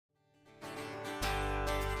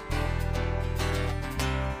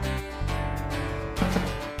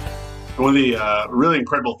One of the really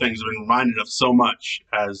incredible things I've been reminded of so much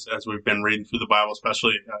as we've been reading through the Bible,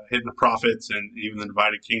 especially hitting the prophets and even the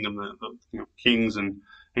divided kingdom, the Kings and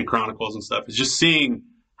Chronicles and stuff, is just seeing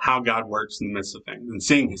how God works in the midst of things and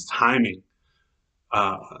seeing his timing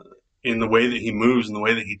in the way that he moves and the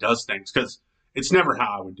way that he does things. Because it's never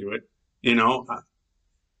how I would do it.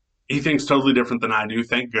 He thinks totally different than I do.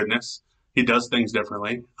 Thank goodness. He does things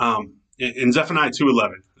differently. In Zephaniah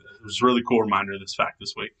 2:11, it was a really cool reminder of this fact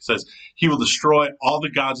this week. It says, he will destroy all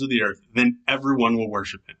the gods of the earth, then everyone will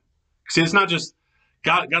worship him. See, it's not just,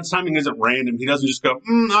 God's timing isn't random. He doesn't just go,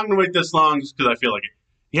 I'm going to wait this long just because I feel like it.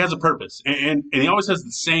 He has a purpose, and he always has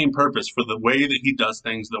the same purpose for the way that he does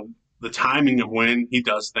things, the timing of when he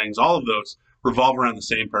does things. All of those revolve around the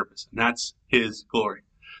same purpose, and that's his glory.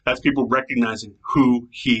 That's people recognizing who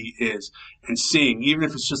he is and seeing, even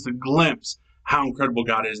if it's just a glimpse, how incredible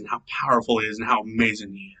God is and how powerful he is and how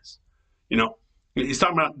amazing he is. He's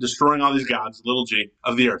talking about destroying all these gods, little g,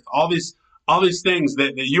 of the earth. All these things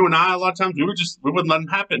that you and I, a lot of times, we wouldn't let them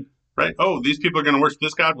happen, right? Oh, these people are going to worship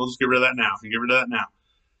this God. We'll just get rid of that now and get rid of that now.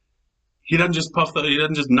 He doesn't just he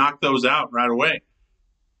doesn't just knock those out right away.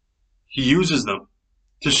 He uses them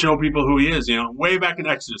to show people who he is. Way back in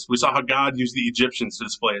Exodus, we saw how God used the Egyptians to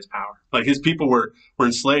display his power. Like his people were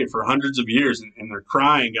enslaved for hundreds of years, and their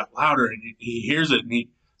crying got louder, and he hears it, and he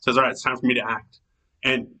says, all right, it's time for me to act.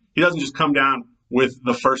 And he doesn't just come down with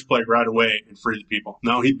the first plague right away and free the people.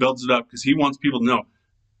 No, he builds it up because he wants people to know,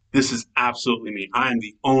 this is absolutely me. I am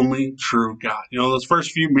the only true God. Those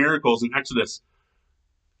first few miracles in Exodus,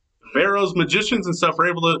 Pharaoh's magicians and stuff are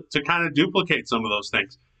able to kind of duplicate some of those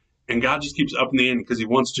things. And God just keeps upping the ante because he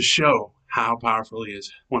wants to show how powerful he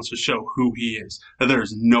is, wants to show who he is, that there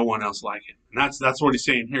is no one else like him. And that's what he's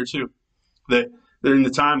saying here too, that in the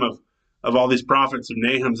time of all these prophets, of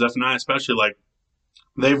Nahum, Zephaniah especially, like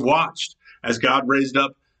they've watched as God raised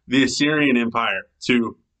up the Assyrian Empire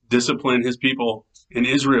to discipline his people in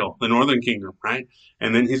Israel, the northern kingdom, right?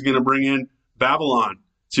 And then he's going to bring in Babylon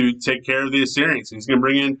to take care of the Assyrians. He's going to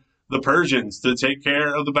bring in the Persians to take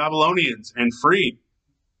care of the Babylonians and free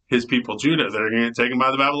his people, Judah, that are going to get taken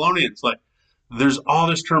by the Babylonians. Like, there's all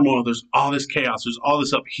this turmoil, there's all this chaos, there's all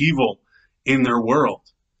this upheaval in their world.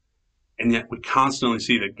 And yet we constantly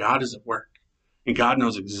see that God is at work. And God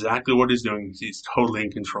knows exactly what he's doing. He's totally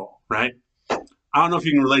in control, right? I don't know if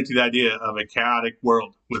you can relate to the idea of a chaotic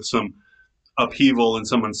world with some upheaval and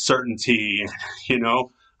some uncertainty.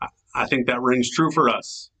 I think that rings true for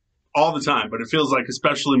us all the time, but it feels like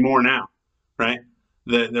especially more now, right?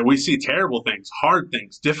 That we see terrible things, hard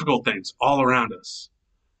things, difficult things all around us.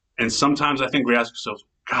 And sometimes I think we ask ourselves,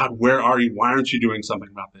 God, where are you? Why aren't you doing something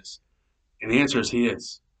about this? And the answer is he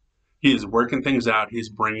is. He is working things out. He's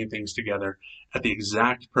bringing things together at the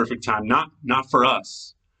exact perfect time, not for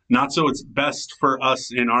us, not so it's best for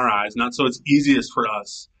us in our eyes, not so it's easiest for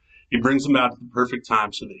us. He brings them out at the perfect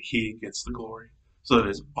time so that he gets the glory, so that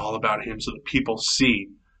it's all about him, so that people see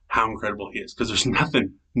how incredible he is. Because there's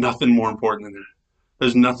nothing more important than that.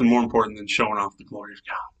 There's nothing more important than showing off the glory of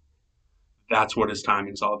God. That's what his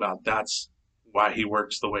timing is all about. That's why he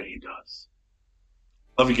works the way he does.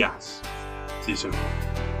 Love you guys. See you soon.